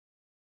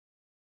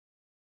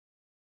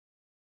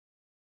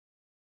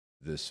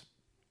this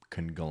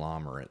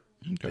conglomerate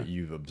that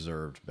you've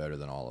observed better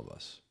than all of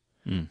us.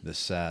 The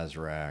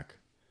Sazerac,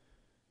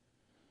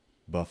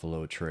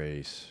 Buffalo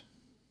Trace,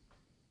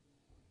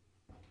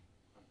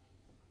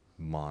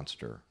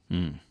 monster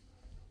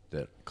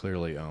that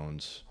clearly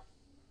owns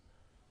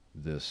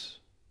this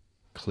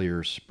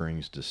Clear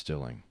Springs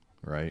Distilling,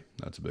 right?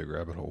 That's a big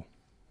rabbit hole.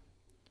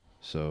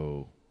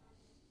 So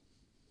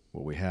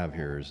what we have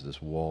here is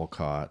this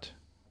Wolcott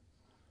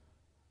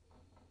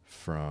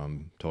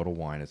from Total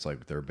Wine. It's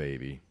like their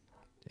baby,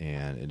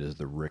 and it is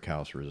the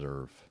Rickhouse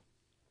Reserve.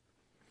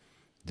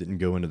 Didn't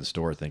go into the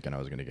store thinking I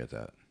was going to get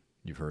that.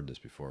 You've heard this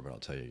before, but I'll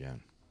tell you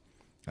again.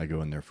 I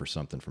go in there for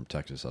something from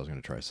Texas. I was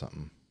going to try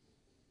something.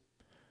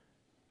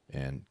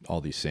 And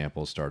all these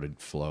samples started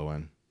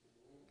flowing.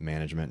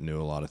 Management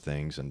knew a lot of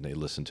things, and they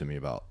listened to me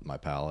about my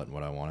palate and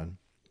what I wanted.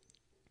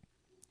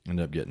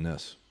 Ended up getting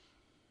this.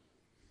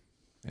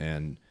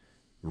 And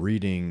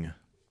reading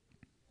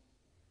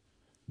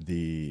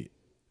the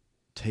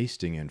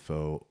tasting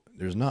info,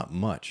 there's not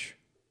much.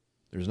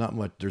 There's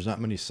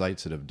not many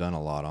sites that have done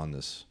a lot on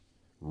this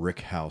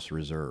Rickhouse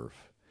Reserve.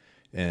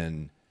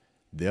 And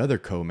the other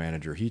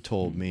co-manager, he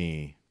told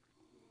me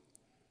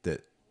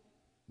that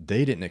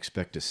they didn't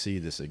expect to see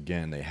this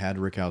again. They had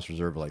Rickhouse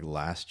Reserve like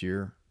last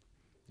year,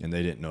 and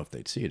they didn't know if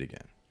they'd see it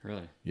again.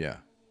 Really? Yeah.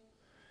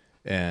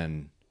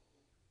 And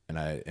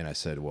I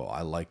said, well,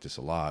 I like this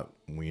a lot.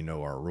 We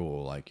know our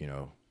rule, like, you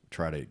know,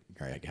 try to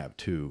have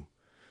two.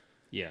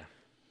 Yeah.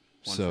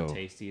 One for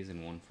tasties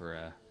and one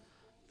for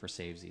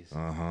savesies.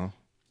 Uh-huh.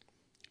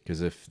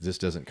 Because if this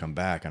doesn't come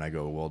back, and I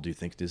go, well, do you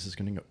think this is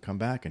going to come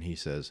back? And he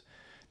says,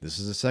 this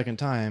is the second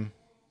time.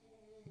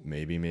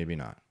 Maybe, maybe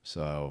not.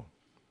 So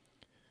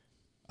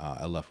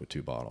I left with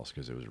 2 bottles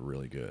because it was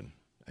really good.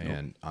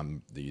 And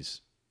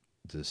this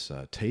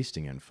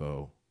tasting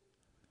info,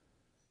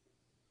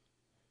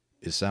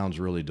 it sounds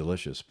really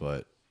delicious,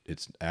 but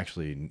it's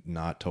actually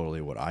not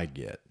totally what I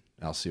get.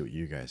 I'll see what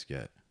you guys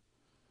get.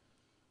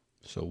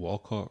 So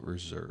Wolcott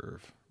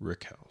Reserve,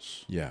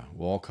 Rickhouse. Yeah,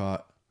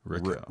 Wolcott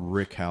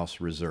Rickhouse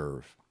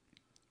Reserve.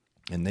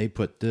 And they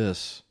put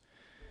this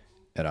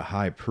at a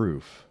high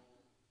proof.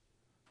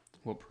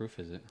 What proof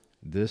is it?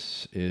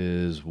 This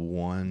is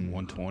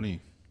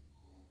 120.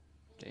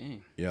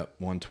 Dang. Yep,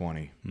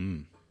 120.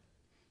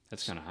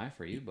 That's kind of high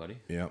for you, buddy.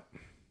 Yep.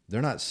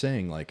 They're not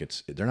saying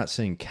they're not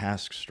saying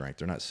cask strength.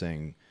 They're not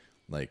saying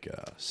like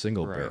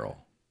single barrel,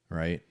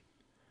 right?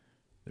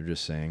 They're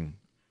just saying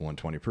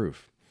 120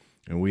 proof.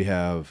 And we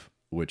have,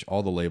 which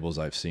all the labels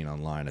I've seen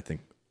online,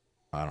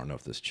 I don't know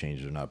if this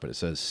changed or not, but it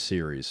says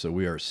series. So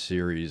we're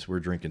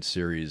drinking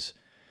series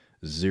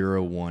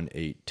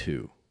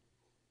 0182.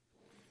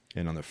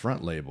 And on the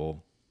front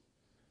label,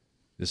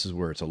 this is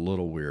where it's a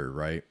little weird,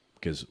 right?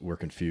 Because we're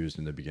confused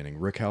in the beginning.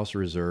 Rickhouse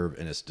Reserve,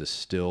 and it's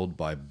distilled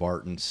by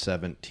Barton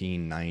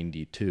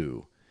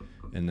 1792.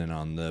 And then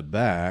on the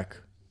back,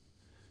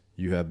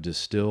 you have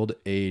distilled,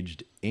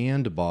 aged,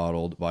 and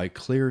bottled by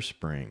Clear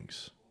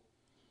Springs.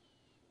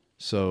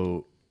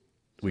 So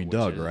we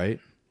dug, right?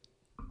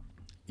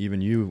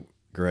 Even you,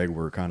 Greg,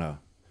 were kind of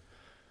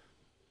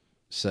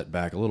set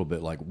back a little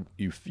bit. Like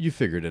you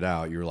figured it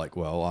out. You're like,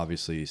 well,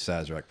 obviously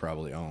Sazerac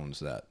probably owns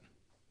that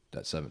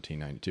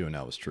 1792, and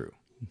that was true.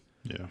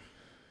 Yeah.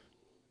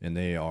 And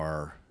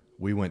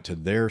we went to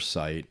their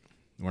site.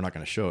 We're not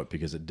going to show it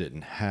because it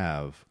didn't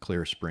have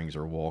Clear Springs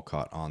or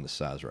Wolcott on the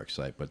Sazerac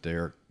site, but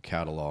their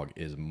catalog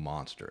is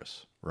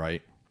monstrous,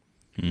 right?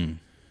 And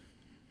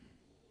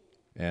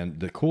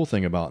the cool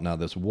thing about now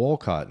this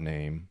Wolcott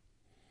name,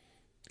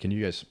 can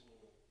you guys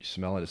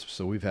smell it?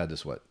 So we've had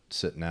this,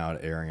 sitting out,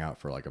 airing out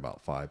for like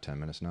about 5-10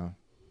 minutes now.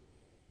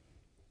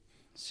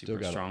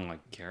 Super strong,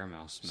 like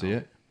caramel smell. See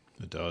it?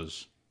 It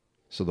does.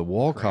 So the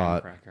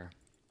Wolcott, graham cracker.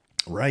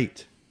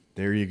 Right.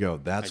 There you go.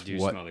 I do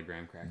smell the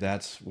graham cracker.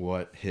 That's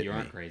what hit me. You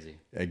aren't crazy.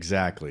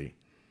 Exactly.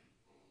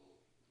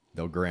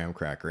 The graham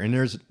cracker. And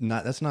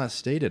that's not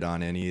stated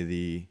on any of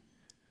the,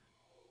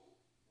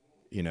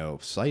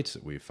 sites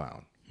that we've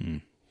found.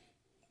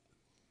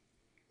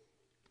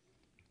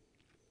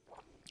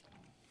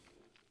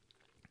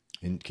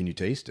 And can you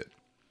taste it?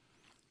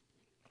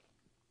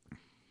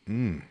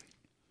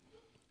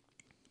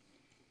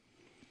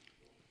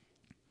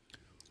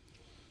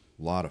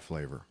 Lot of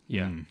flavor.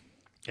 Yeah.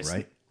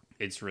 Right?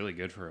 It's really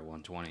good for a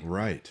 120.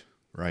 Right.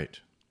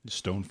 The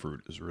stone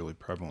fruit is really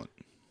prevalent.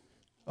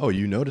 Oh,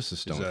 you noticed the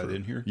stone fruit? Is that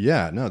in here?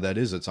 Yeah, no, that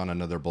is. It's on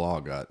another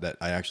blog that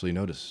I actually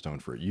noticed stone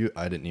fruit.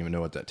 I didn't even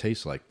know what that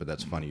tastes like, but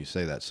that's funny you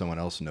say that. Someone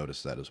else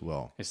noticed that as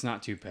well. It's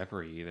not too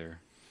peppery either.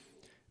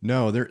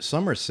 No,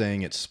 some are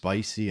saying it's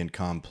spicy and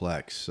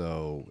complex.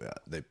 So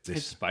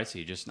it's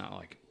spicy, just not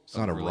like it's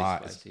not really a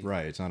rot, spicy.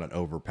 Right? It's not an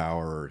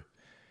overpowered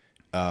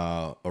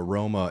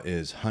aroma.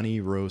 Is honey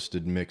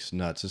roasted mixed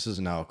nuts. This is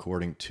now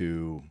according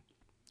to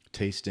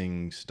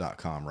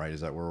tastings.com, right?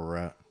 Is that where we're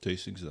at?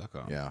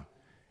 Tastings.com. Yeah,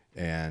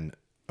 and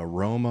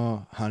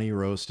aroma, honey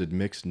roasted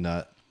mixed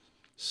nut,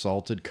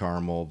 salted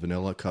caramel,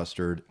 vanilla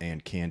custard,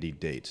 and candied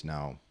dates.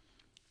 Now,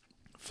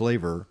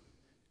 flavor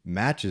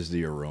matches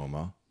the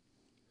aroma.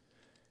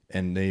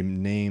 and they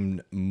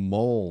named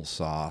mole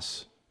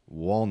sauce,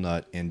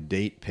 walnut, and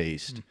date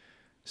paste,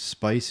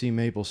 spicy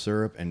maple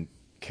syrup, and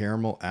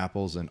caramel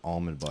apples and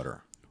almond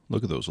butter.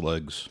 Look at those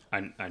legs.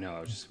 I know. I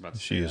was just about to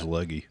She say is that.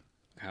 leggy.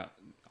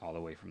 All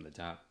the way from the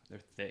top. They're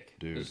thick.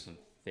 Dude. Those are some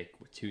thick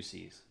with 2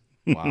 C's.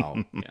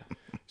 Wow. Yeah.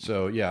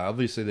 So yeah,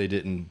 obviously they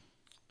didn't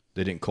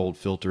cold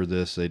filter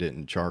this. They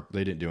didn't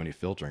do any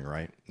filtering,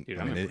 right? Dude,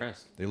 I'm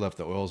impressed. They left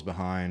the oils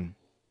behind.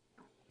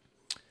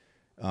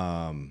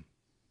 And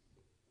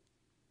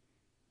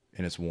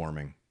it's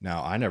warming.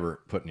 Now, I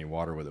never put any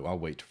water with it. I'll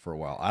wait for a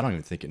while. I don't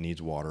even think it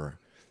needs water.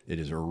 It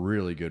is a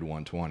really good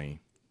 120.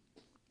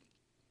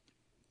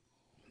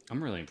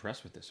 I'm really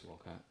impressed with this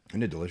Wolcott.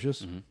 Isn't it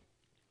delicious?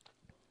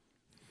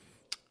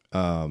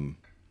 Mm-hmm.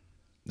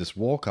 This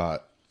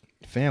Wolcott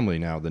family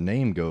now, the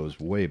name goes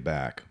way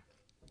back,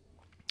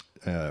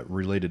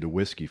 related to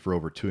whiskey for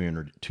over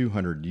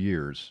 200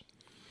 years.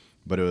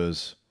 But it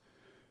was,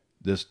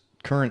 this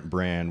current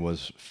brand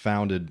was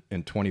founded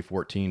in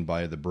 2014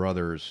 by the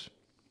brothers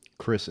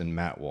Chris and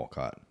Matt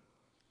Wolcott.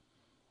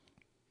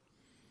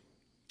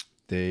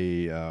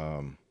 They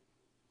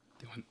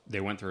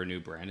went through a new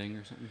branding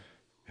or something?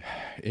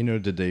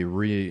 did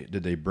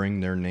they bring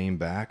their name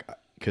back?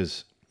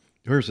 Because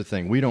here's the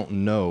thing, we don't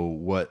know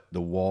what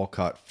the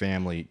Wolcott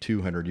family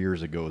 200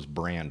 years ago's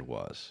brand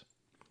was.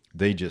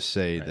 They just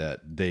say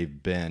that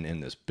they've been in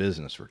this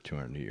business for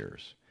 200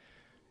 years.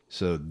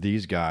 So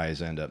these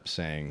guys end up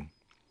saying,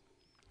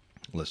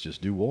 let's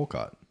just do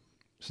Wolcott.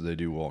 So they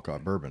do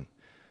Wolcott bourbon.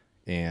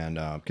 And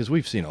because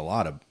we've seen a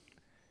lot of,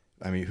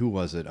 who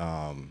was it?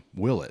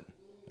 Willet.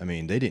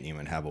 They didn't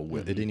even have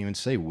they didn't even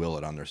say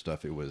Willet on their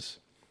stuff. It was,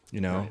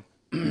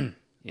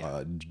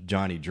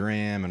 Johnny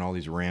Dram and all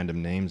these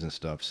random names and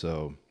stuff.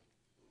 So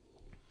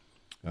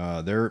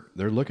they're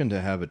looking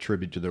to have a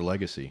tribute to their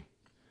legacy.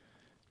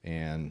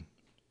 And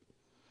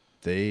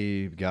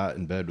they got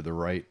in bed with the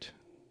right,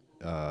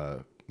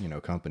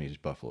 companies,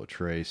 Buffalo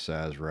Trace,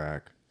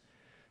 Sazerac.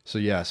 So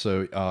yeah,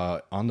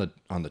 on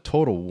the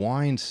Total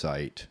Wine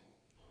site,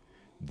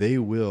 they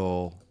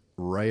will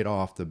right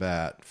off the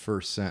bat,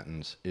 first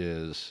sentence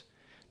is,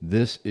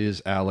 this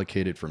is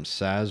allocated from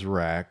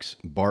Sazerac's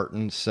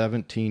Barton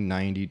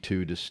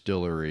 1792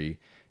 distillery,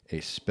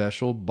 a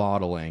special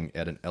bottling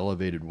at an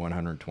elevated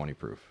 120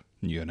 proof.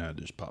 Yeah, now it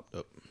just popped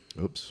up.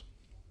 Oops.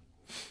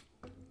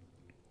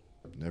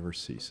 Never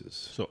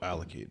ceases. So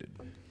allocated.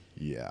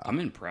 Yeah. I'm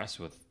impressed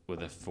with a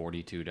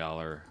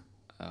 $42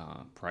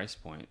 price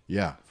point.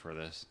 Yeah. For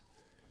this.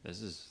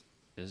 This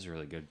is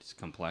really good. It's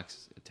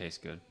complex. It tastes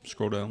good.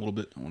 Scroll down a little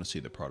bit. I want to see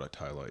the product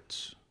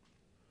highlights.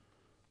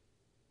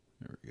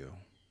 There we go.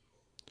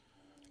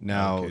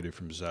 Now, allocated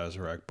from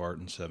Sazerac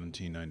Barton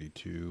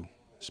 1792,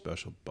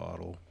 special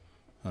bottle,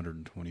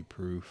 120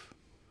 proof,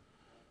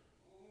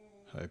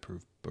 high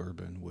proof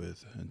bourbon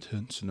with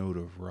intense note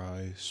of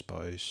rye,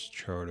 spice,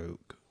 charred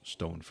oak,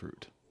 stone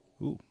fruit.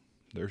 Ooh,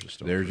 there's a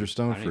stone there's fruit. your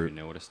stone I don't fruit. even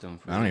know what a stone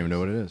fruit I don't even know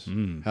what it is.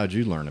 Mm. How'd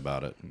you learn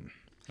about it?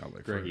 I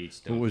like Greg fruit. eats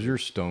stone What was fruit. your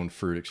stone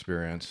fruit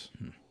experience?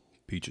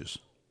 Peaches.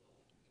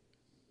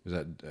 Is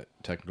that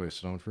technically a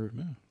stone fruit?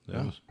 Yeah, that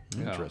Yeah. was.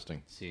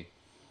 Interesting. See,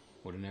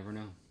 would have never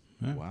known.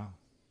 Yeah. Wow.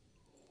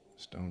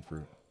 Stone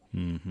fruit.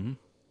 Mm-hmm.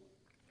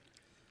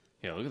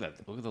 Yeah, look at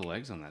that. Look at the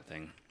legs on that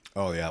thing.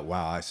 Oh, yeah.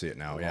 Wow. I see it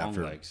now. Long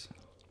Yeah. legs.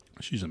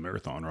 She's a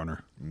marathon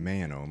runner.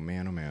 Man, oh,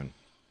 man, oh, man.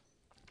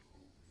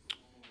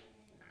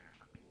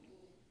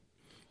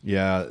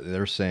 Yeah,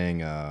 they're saying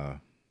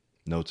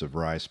notes of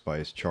rye,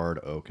 spice, charred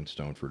oak, and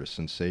stone fruit. A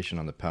sensation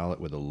on the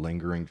palate with a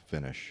lingering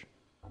finish.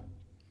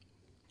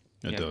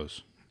 It Yeah.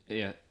 does.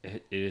 Yeah,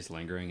 it is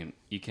lingering, and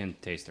you can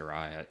taste the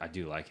rye. I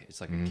do like it.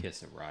 It's like a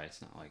kiss of rye.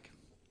 It's not like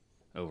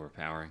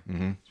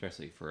overpowering,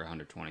 especially for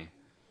 120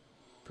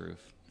 proof.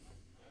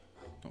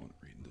 I want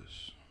to read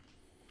this.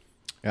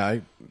 Yeah,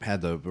 I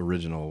had the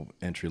original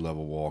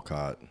entry-level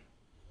Wolcott.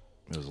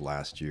 It was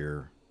last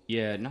year.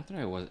 Yeah, not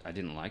that I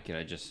didn't like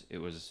it. It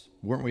was.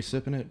 Weren't we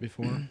sipping it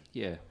before?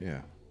 Yeah,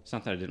 Yeah. it's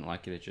not that I didn't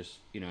like it. It just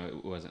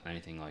it wasn't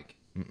anything like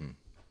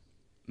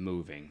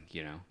moving.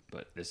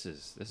 But this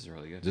is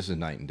really good. This is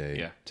night and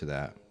day to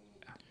that.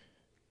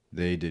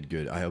 They did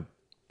good.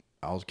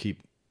 I'll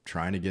keep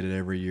trying to get it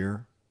every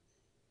year.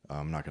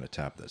 I'm not going to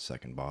tap that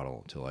second bottle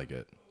until I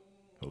get,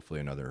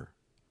 hopefully,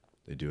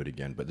 they do it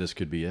again. But this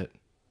could be it.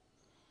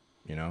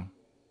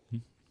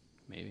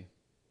 Maybe.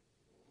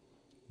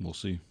 We'll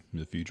see.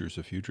 The future's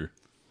the future.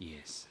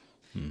 Yes.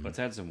 Let's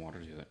add some water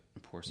to it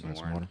and pour some Want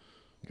more. some water?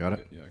 Got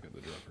it? Yeah, I got the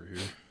dropper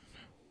here.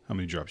 How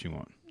many drops you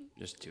want?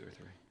 Just 2 or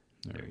 3.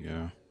 There we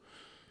go.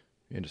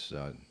 Yeah, just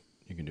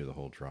you can do the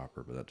whole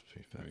dropper, but that's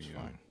you go.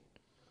 fine.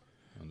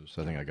 I'll just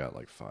So I think I got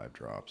like 5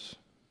 drops.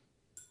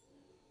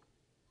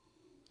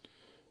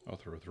 I'll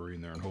throw 3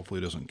 in there, and hopefully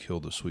it doesn't kill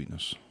the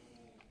sweetness.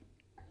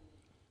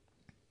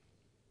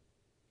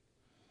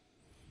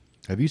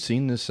 Have you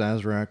seen this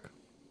Sazerac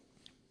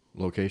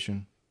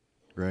location,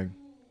 Greg?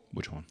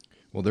 Which one?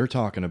 Well, they're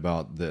talking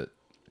about that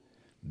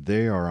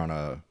they are on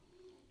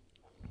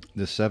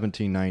this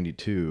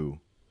 1792.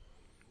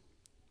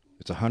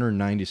 It's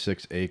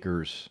 196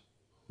 acres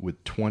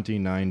with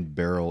 29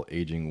 barrel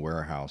aging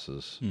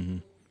warehouses,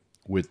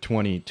 with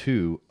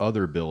 22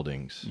 other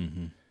buildings,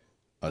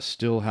 a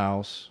still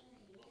house,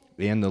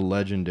 and the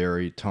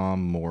legendary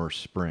Tom Moore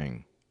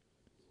Spring.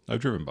 I've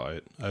driven by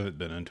it. I haven't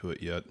been into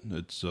it yet.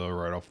 It's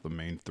right off the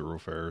main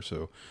thoroughfare,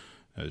 so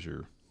as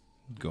you're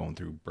going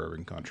through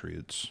bourbon country,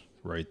 it's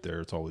right there.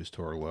 It's always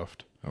to our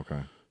left.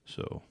 Okay.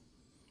 So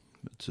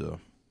it's Did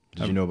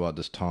you know about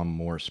this Tom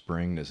Moore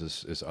Spring? Is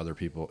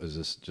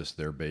this just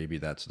their baby?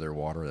 That's their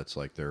water? That's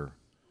like their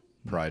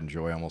pride and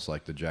joy, almost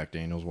like the Jack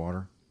Daniels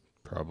water?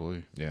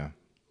 probably. Yeah.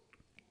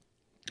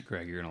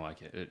 Greg, you're gonna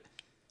like it.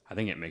 I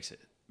think it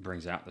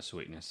brings out the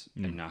sweetness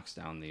and knocks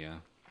down the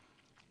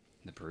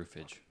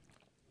proofage.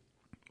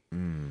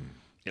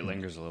 It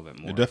lingers a little bit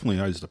more. It definitely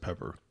hides the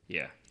pepper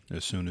Yeah.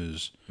 as soon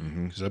as,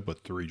 because I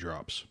put 3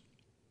 drops.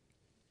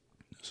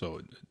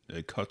 So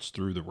it cuts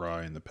through the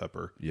rye and the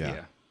pepper.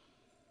 Yeah.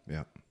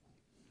 Yeah.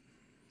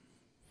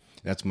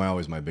 That's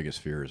always my biggest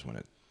fear is when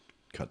it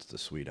cuts the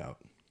sweet out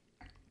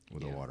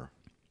with the water.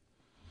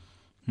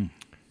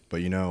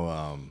 But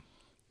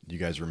you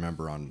guys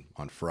remember on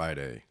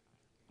Friday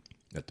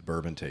at the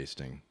bourbon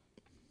tasting,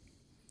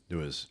 there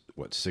was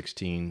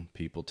 16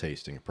 people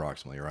tasting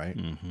approximately, right?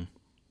 Mm-hmm.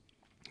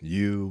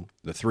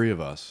 The 3 of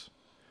us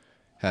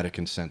had a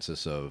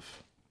consensus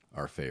of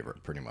our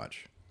favorite pretty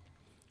much.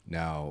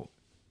 Now,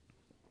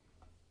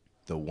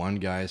 the one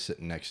guy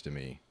sitting next to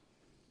me,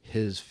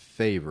 his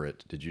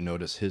favorite, did you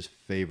notice his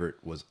favorite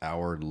was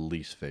our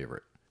least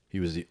favorite? He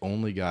was the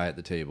only guy at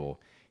the table.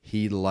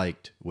 He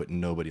liked what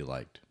nobody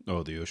liked.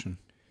 Oh, the ocean?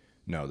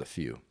 No, the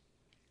few.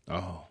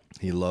 Oh.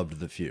 He loved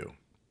the few.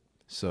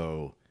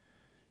 So,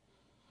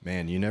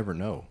 man, you never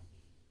know.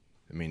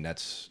 I mean,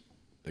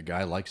 the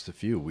guy likes the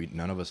few.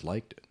 None of us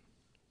liked it.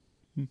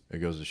 It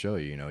goes to show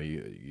you,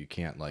 you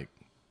can't like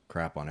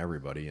crap on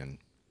everybody and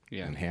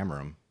hammer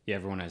them. Yeah,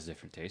 everyone has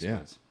different taste Yeah.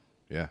 buds.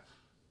 Yeah.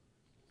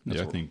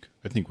 I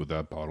think with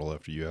that bottle,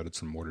 after you added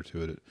some water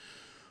to it,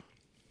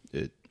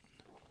 it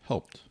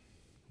helped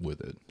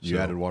with it. You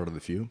So added water to the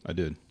few? I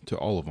did to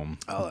all of them.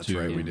 Oh, that's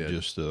right, we did.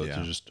 Just to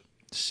just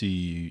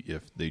see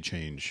if they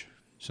change,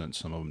 since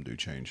some of them do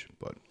change.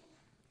 But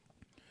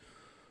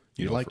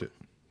You liked it.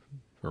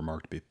 For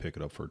Mark to pick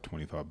it up for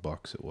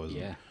 $25, it wasn't.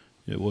 Yeah.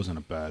 It wasn't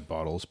a bad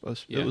bottle.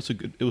 It was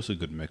a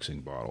good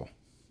mixing bottle.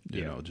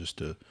 You know, just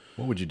to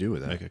What would you do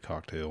with that? make a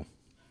cocktail,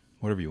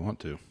 whatever you want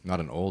to. Not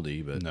an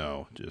oldie, but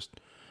No, just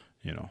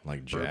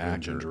like bourbon, Jack or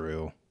ginger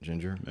ale.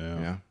 ginger.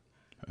 Yeah.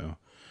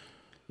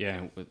 Yeah,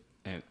 and with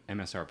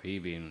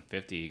MSRP being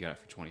 50, you got it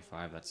for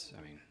 25. That's,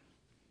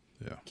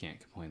 Yeah.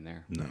 can't complain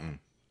there.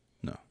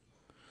 No.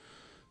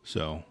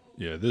 So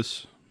yeah,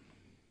 this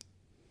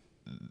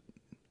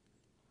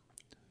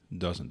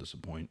doesn't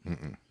disappoint.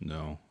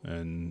 No,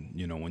 and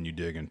when you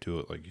dig into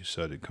it, like you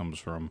said, it comes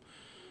from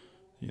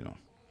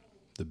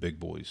the big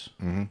boys.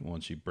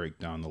 Once you break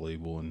down the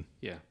label and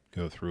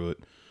go through it,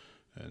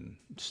 and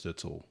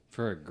Stitzel,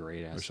 For a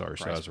great ass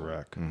price point.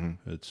 Sazerac,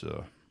 it's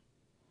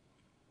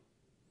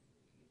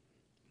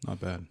not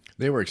bad.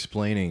 They were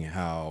explaining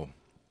how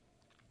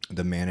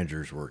the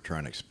managers were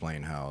trying to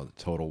explain how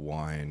Total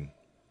Wine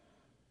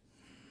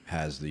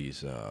has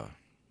these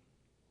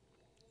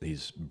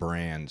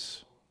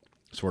brands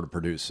sort of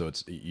produced. So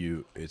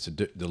the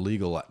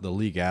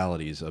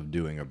legalities of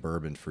doing a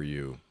bourbon for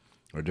you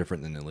are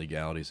different than the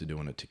legalities of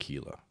doing a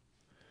tequila.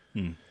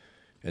 And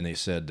they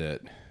said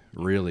that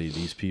really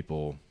these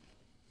people,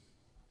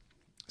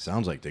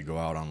 sounds like they go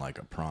out on like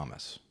a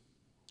promise,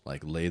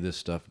 like lay this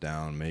stuff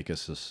down, make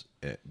us this,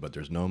 but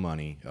there's no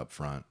money up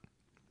front.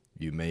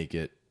 You make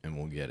it and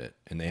we'll get it.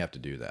 And they have to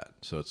do that.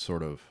 So it's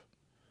sort of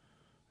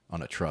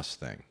on a trust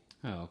thing.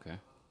 Oh, okay.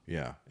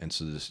 Yeah. And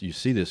so you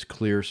see this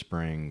Clear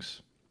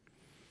Springs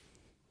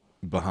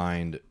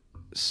behind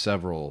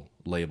several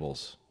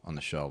labels on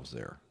the shelves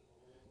there.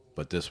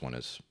 But this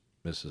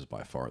is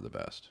by far the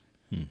best.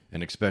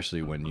 And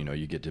especially when,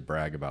 you get to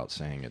brag about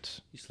saying it's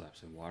You slap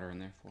some water in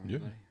there for me,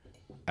 buddy?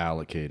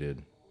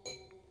 allocated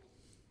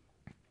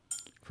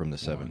from the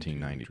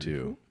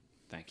 1792,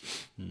 Thank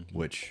you.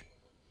 which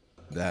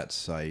that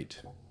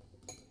site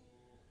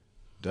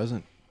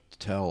doesn't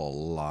tell a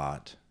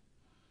lot.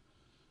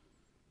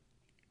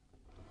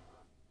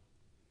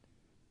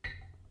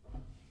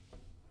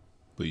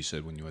 But you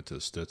said when you went to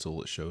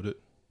Stitzel, it showed it.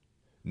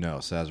 No,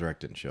 Sazerac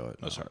didn't show it.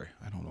 Oh, sorry,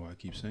 I don't know why I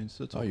keep saying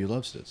Stitzel. Oh, you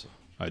love Stitzel.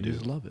 I You do.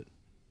 just love it.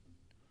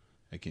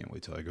 I can't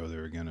wait till I go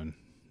there again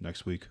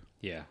next week.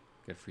 Yeah,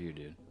 good for you,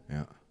 dude.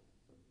 Yeah.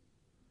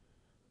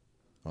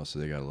 Oh, so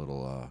they got a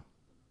little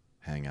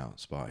hangout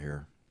spot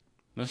here.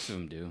 Most of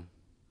them do.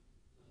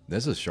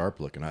 This is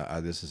sharp looking.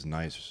 This is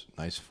nice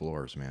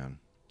floors, man.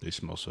 They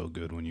smell so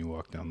good when you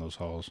walk down those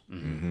halls.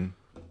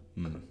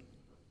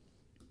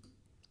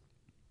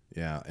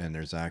 Yeah, and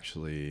there's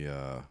actually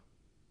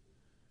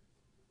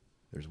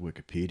there's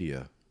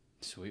Wikipedia.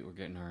 Sweet, we're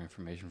getting our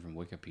information from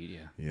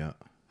Wikipedia. Yeah.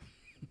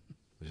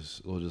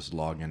 We'll just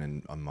log in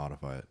and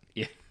unmodify it.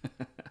 Yeah.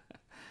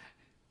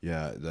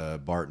 Yeah,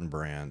 the Barton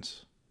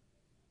brands.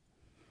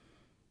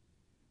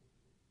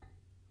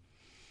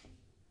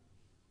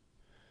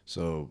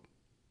 So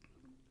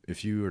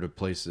if you were to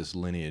place this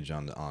lineage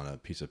on a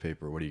piece of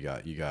paper, what do you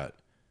got? You got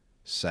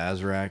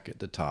Sazerac at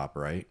the top,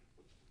 right?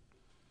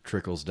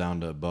 Trickles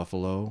down to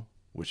Buffalo,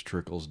 which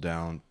trickles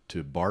down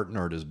to Barton,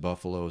 or does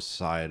Buffalo's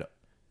side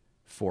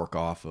fork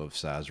off of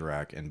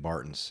Sazerac and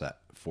Barton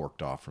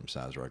forked off from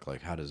Sazerac?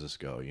 Like, how does this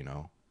go, you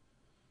know?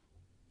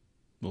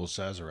 Well,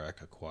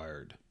 Sazerac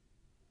acquired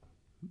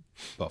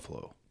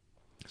Buffalo.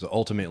 So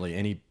ultimately,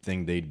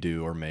 anything they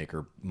do or make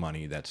or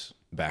money, that's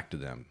back to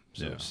them.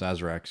 So Yeah.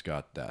 Sazerac's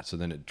got that. So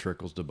then it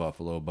trickles to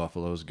Buffalo.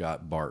 Buffalo's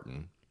got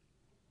Barton,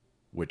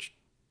 which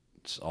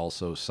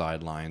also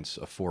sidelines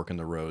a fork in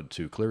the road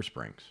to Clear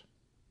Springs,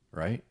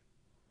 right?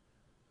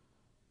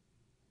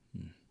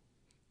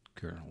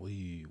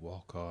 Currently,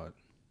 Wolcott.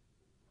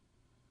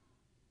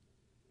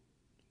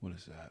 What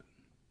is that?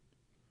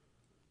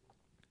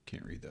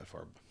 Can't read that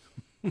far.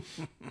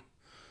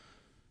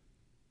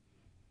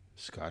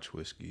 Scotch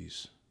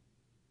whiskeys.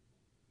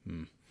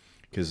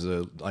 Because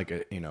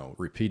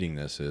repeating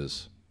this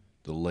is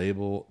the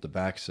label. The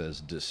back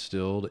says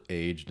distilled,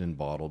 aged, and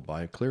bottled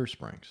by Clear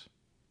Springs.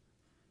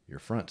 Your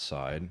front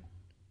side,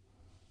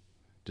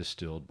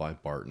 distilled by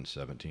Barton,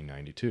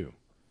 1792.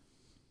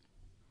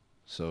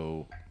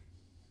 So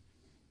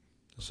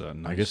Is that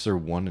nice? I guess they're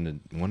one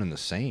in the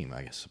same.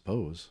 I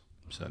suppose.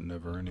 It's that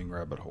never-ending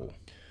rabbit hole.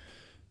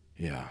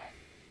 Yeah.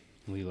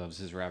 Lee loves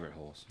his rabbit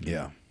holes.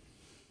 Yeah.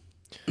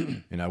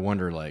 And I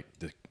wonder, like,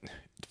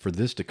 for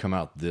this to come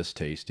out this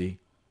tasty,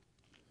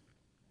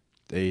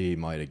 they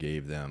might have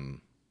gave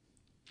them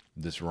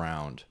this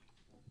round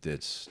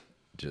that's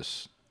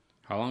just...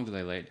 How long do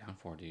they lay it down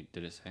for? Did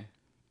it say?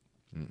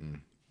 Mm-mm.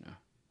 No.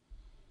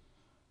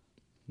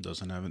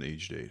 Doesn't have an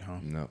age date, huh?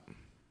 No.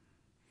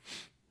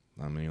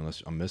 I mean,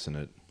 unless I'm missing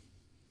it.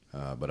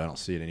 But I don't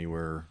see it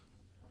anywhere.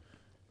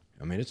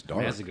 I mean, it's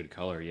dark. It has a good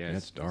color, yeah.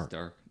 It's dark. It's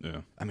dark.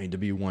 Yeah. I mean, to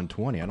be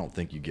 120, I don't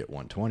think you get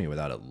 120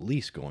 without at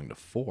least going to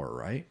 4,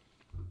 right?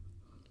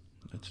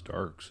 It's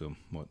dark, so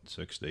what,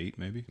 6 to 8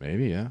 maybe?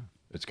 Maybe, yeah.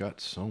 It's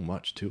got so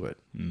much to it.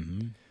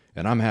 Mm-hmm.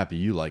 And I'm happy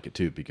you like it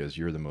too, because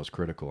you're the most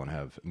critical and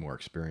have more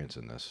experience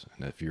in this.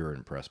 And if you're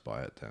impressed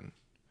by it, then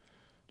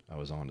I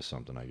was on to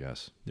something, I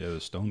guess. Yeah,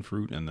 the stone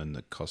fruit and then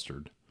the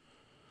custard.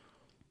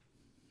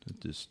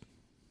 It's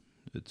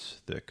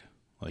thick,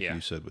 like Yeah.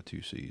 you said, with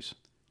 2 C's.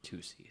 2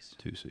 C's.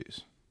 2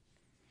 C's.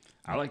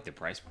 I like the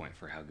price point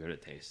for how good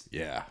it tastes.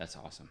 Yeah. That's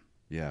awesome.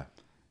 Yeah.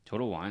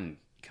 Total Wine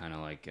kind of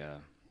like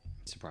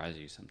surprises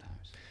you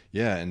sometimes.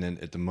 Yeah, and then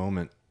at the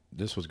moment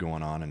this was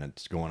going on, and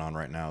it's going on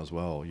right now as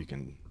well, you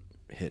can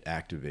hit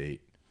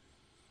activate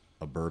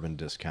a bourbon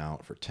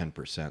discount for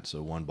 10%.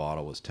 So one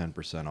bottle was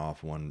 10%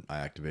 off. One, I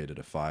activated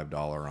a $5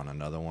 on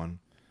another one.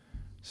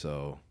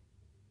 So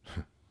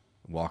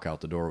walk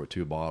out the door with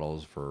 2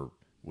 bottles for,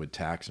 with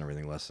tax and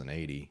everything, less than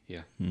 80.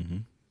 Yeah. Mm-hmm.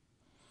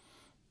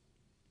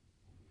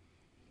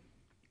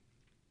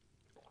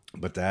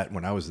 But that,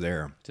 when I was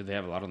there, Do they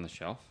have a lot on the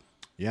shelf?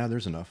 yeah,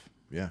 there's enough.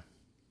 Yeah.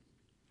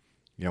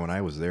 Yeah, when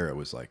I was there, it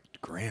was like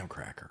graham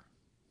cracker,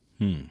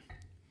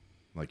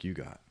 like you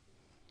got.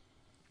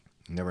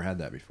 Never had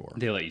that before.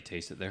 They let you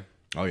taste it there.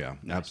 Oh yeah,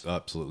 Nice.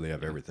 absolutely. They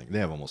have everything. They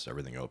have almost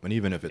everything open,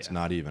 even if it's Yeah.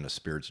 not even a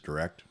spirits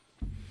direct.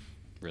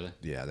 Really?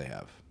 Yeah, they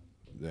have.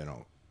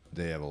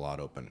 They have a lot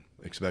open,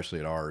 especially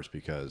at ours,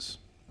 because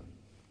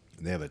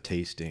they have a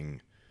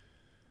tasting.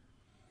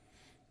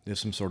 There's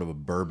some sort of a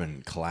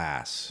bourbon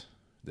class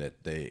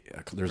that there's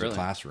a Really?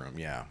 classroom,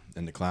 yeah,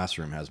 and the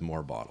classroom has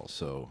more bottles.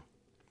 So,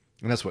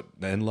 and that's what.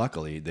 And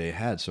luckily, they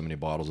had so many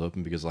bottles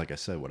open because, like I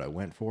said, what I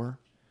went for.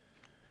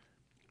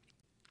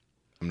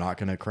 I'm not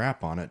going to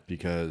crap on it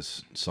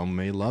because some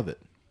may love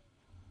it.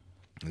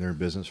 And they're in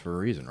business for a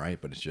reason, right?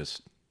 But it's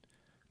just,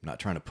 I'm not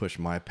trying to push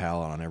my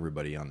palate on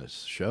everybody on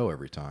this show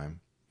every time.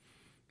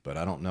 But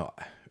I don't know.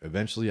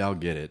 Eventually I'll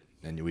get it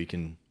and we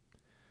can,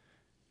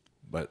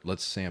 but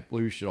let's sample.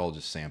 We should all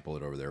just sample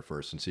it over there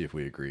first and see if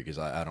we agree, because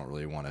I don't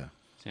really want to.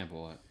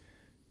 Sample what?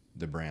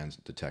 The brands,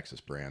 the Texas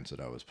brands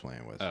that I was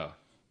playing with. Oh.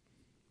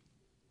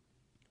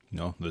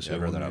 No, this Yeah, is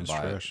rather one than man's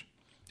buy it. trash.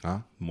 Huh?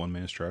 One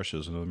man's trash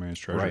is another man's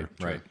treasure. Right,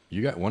 right.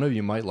 You got one of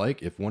you might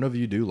like. If one of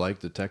you do like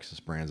the Texas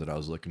brands that I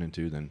was looking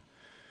into, then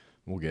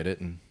we'll get it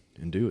and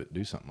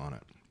do something on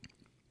it.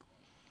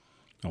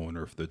 I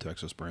wonder if the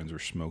Texas brands are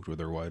smoked with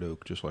their white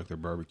oak, just like their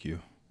barbecue.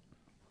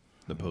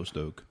 The post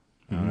oak.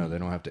 I don't know. They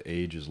don't have to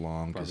age as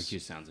long. 'Cause- Barbecue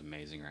sounds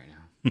amazing right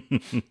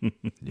now.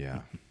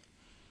 Yeah.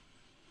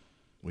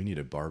 We need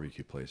a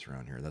barbecue place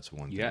around here. That's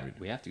one Yeah, thing.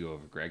 we have to go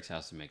over to Greg's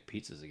house and make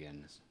pizzas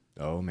again.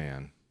 Oh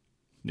man,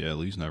 Yeah,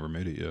 Lee's never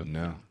made it yet.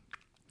 no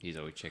He's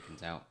always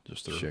chickens out.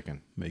 Just to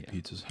chicken. make Yeah.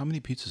 pizzas. How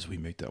many pizzas we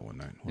make that one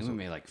night? I think we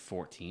made like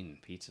 14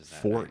 pizzas that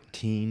night.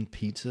 14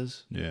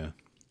 pizzas. Yeah.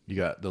 You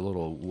got the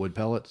little wood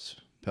pellets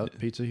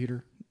pizza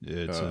heater.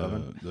 It's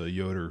oven? the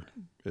Yoder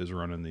is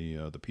running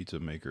the pizza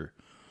maker.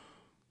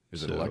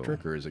 Is it So-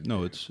 electric or is it?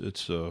 No, it's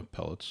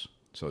pellets.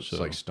 So it's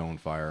like stone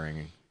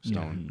firing,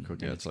 stone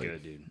cooking. Yeah, It's it's like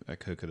good, dude. I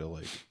cook it at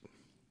what's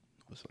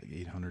it, like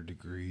 800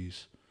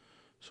 degrees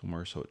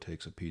somewhere, so it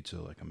takes a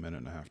pizza like a minute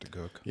and a half to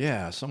cook.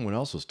 Yeah, someone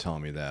else was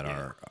telling me that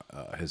Yeah.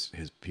 our his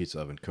pizza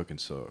oven cooking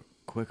so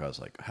quick. I was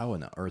like, how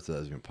in the earth is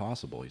that even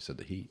possible? He said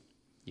the heat.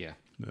 Yeah.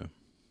 Yeah.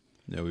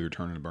 Yeah, we were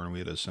turning the burner. We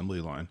had an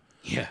assembly line.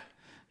 Yeah.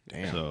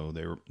 Damn. So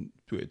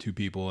we had 2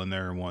 people in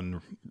there,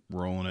 one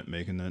rolling it,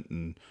 making it,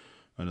 and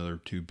another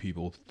 2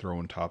 people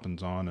throwing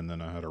toppings on. And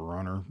then I had a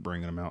runner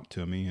bringing them out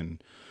to me.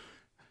 And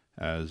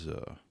as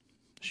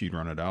she'd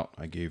run it out,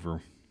 I gave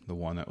her the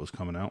one that was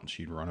coming out, and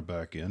she'd run it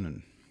back in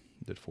and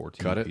did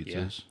 14 Cut it?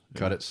 pizzas.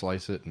 Cut it,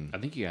 slice it, and I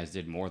think you guys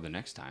did more the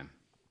next time.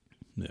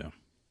 Yeah.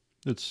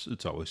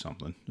 It's always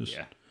something. Just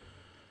Yeah.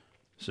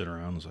 sit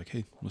around and was like,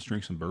 hey, let's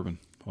drink some bourbon.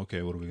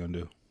 Okay, what are we going to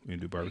do? We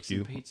gonna do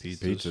barbecue? some pizzas.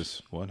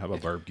 Pizzas. What? How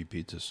about barbecue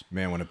pizzas?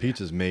 man, when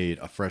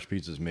a fresh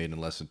pizza's made in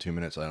less than 2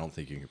 minutes, I don't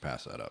think you can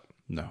pass that up.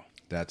 No.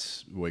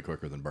 That's way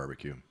quicker than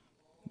barbecue.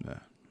 Yeah.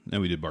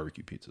 And we did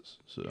barbecue pizzas.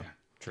 So, Yeah.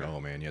 True.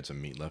 Oh man, you had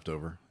some meat left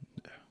over.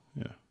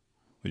 yeah.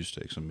 We just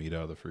take some meat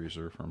out of the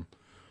freezer from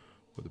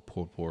with the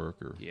pulled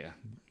pork or Yeah.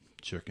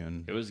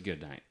 chicken. It was a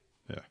good night.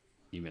 Yeah.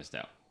 You missed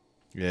out.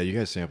 Yeah, you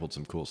guys sampled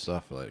some cool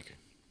stuff, like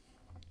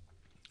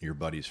your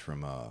buddies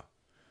from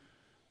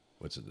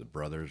what's it, the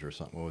Brothers or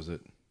something? What was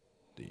it?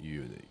 That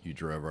you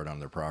drove right on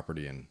their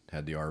property and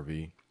had the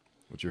RV.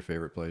 What's your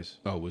favorite place?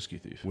 Oh, Whiskey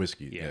Thief.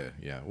 Whiskey.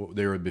 Yeah. Well,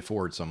 they were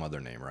before some other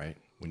name, right?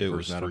 When you It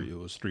first was met 'em? 3. It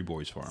was 3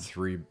 Boys Farm.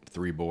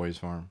 Three Boys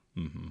Farm.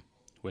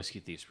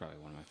 Whiskey Thief's probably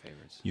one of my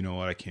favorites. You know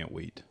what? I can't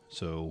wait.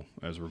 So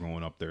as we're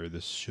going up there,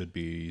 this should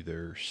be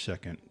their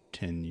second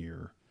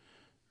 10-year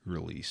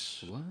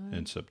release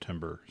in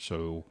September.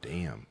 So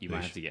Damn, You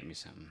might have to get me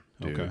something.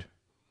 dude. Okay.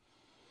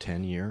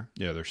 10-year.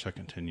 Yeah, their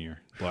second 10-year.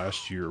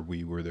 Last year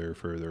we were there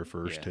for their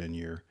first Yeah.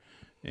 10-year,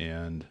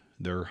 and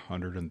their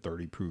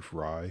 130 proof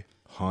rye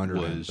was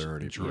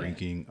 130.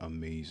 drinking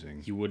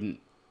amazing. You wouldn't,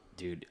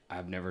 dude.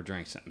 I've never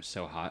drank something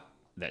so hot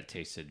that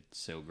tasted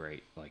so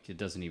great. Like it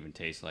doesn't even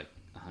taste like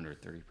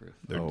 130 proof.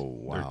 They're, Oh,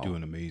 wow. They're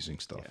doing amazing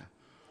stuff. Yeah.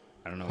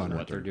 I don't know what they're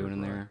 130 doing in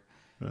proof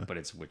there, but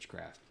it's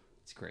witchcraft.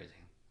 It's crazy.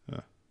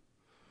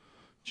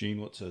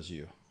 Gene, what says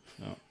you?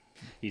 No.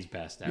 He's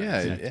passed out.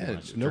 Yeah, He's had too yeah.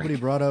 much to Nobody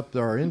drink. brought up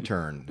our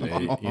intern. They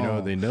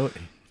know.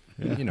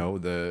 You know,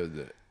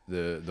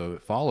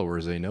 the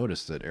followers. They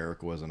noticed that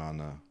Eric wasn't on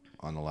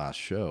the last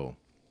show.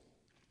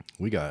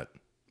 We got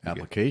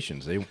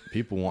applications.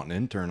 People want an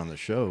intern on the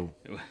show,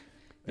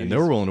 and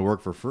they're willing to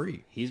work for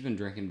free. He's been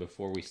drinking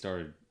before we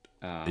started.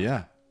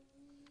 Yeah,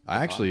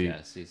 I actually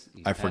podcast. He's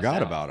I passed forgot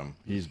out. about him.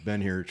 He's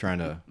been here trying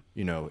to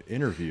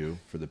interview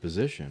for the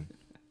position,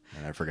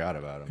 and I forgot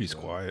about him. He's so,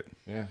 quiet.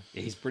 Yeah,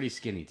 He's pretty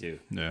skinny too.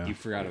 Yeah. You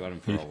forgot about him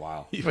for a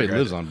while. He he forgot,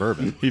 lives on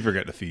Bourbon. he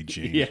forgot to feed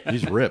Gene. Yeah.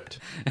 He's ripped.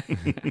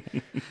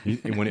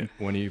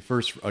 When he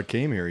first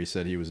came here, he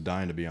said he was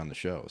dying to be on the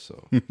show.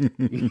 So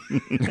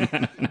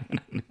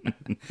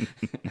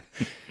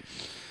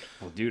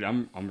Well, dude,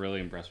 I'm really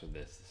impressed with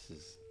this.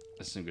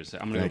 This is some good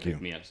stuff. I'm gonna Thank go pick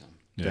you. me up some.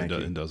 Yeah, Thank you.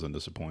 it doesn't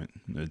disappoint.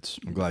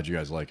 I'm glad you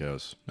guys like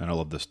us. And I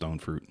love the stone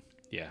fruit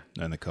Yeah.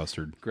 and the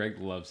custard. Greg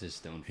loves his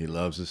stone. He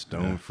loves his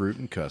stone fruit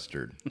and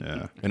custard.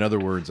 Yeah, In other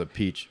words, a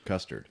peach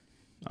custard,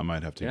 I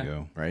might have to Yeah.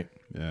 go. right?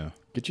 Yeah,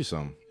 Get you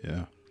some.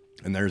 yeah.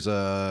 And there's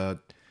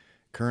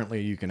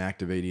currently you can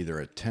activate either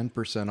a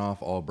 10%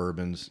 off all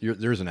bourbons.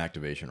 There's an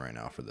activation right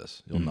now for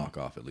this. You'll knock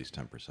off at least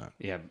 10%.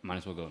 Yeah, might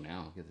as well go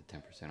now. Get the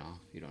 10% off.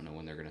 You don't know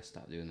when they're gonna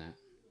stop doing that.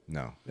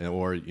 No,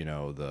 or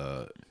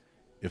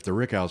if the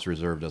Rickhouse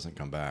Reserve doesn't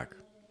come back,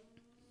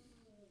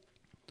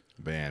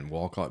 man,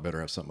 Wolcott better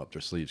have something up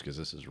their sleeves because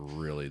this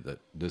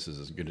is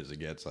as good as it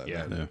gets. I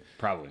bet. Yeah.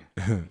 Probably.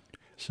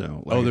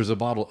 So, Oh, there's a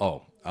bottle.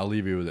 Oh, I'll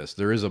leave you with this.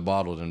 There is a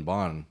bottled in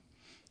bond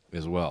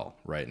as well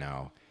right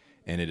now,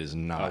 and it is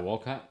not.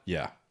 Wolcott?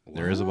 Yeah,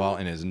 there is a bottle,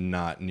 and it is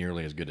not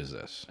nearly as good as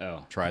this.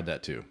 Oh. Tried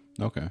that too.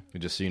 okay.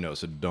 Just so you know,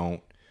 so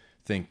don't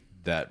think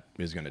that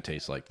is going to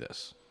taste like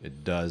this.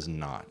 It does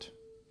not.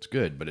 It's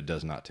good, but it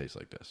does not taste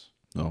like this.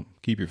 Well,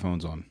 keep your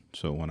phones on.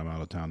 So when I'm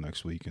out of town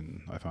next week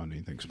and I found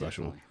anything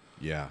special, Definitely.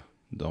 Yeah,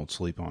 don't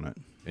sleep on it.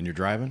 and you're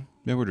driving.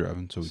 Yeah, we're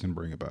driving, so we can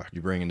bring it back.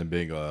 You bring in the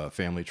big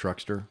family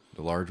truckster,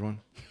 the large one.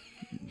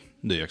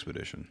 The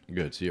expedition.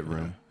 Good. So you have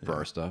room for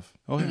our stuff.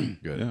 Oh yeah,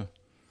 Good.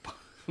 Yeah,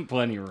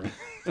 Plenty of room.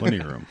 plenty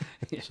of room.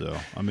 So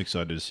I'm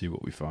excited to see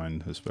what we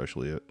find,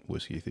 especially at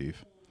Whiskey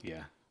Thief.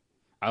 Yeah.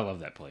 I love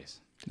that place.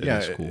 It Yeah.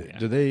 is cool.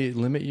 Do they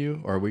limit you,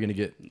 or are we going to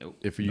get? Nope.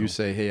 If you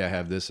say, "Hey, I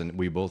have this," and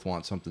we both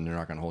want something, they're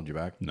not going to hold you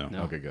back. No.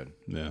 Okay, good.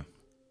 Yeah.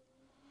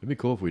 It'd be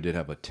cool if we did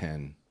have a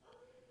 10.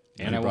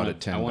 And you I brought want a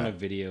 10 a back.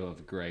 video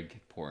of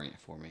Greg pouring it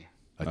for me.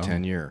 A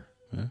 10-year.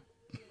 Yeah.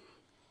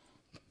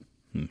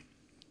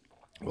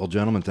 Well,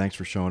 gentlemen, thanks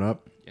for showing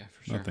up. Yeah,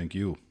 for sure. No, thank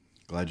you.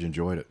 Glad you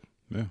enjoyed it.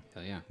 Yeah,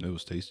 Hell yeah. it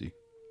was tasty.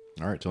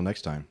 All right, till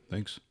next time.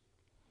 Thanks.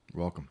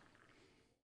 You're welcome.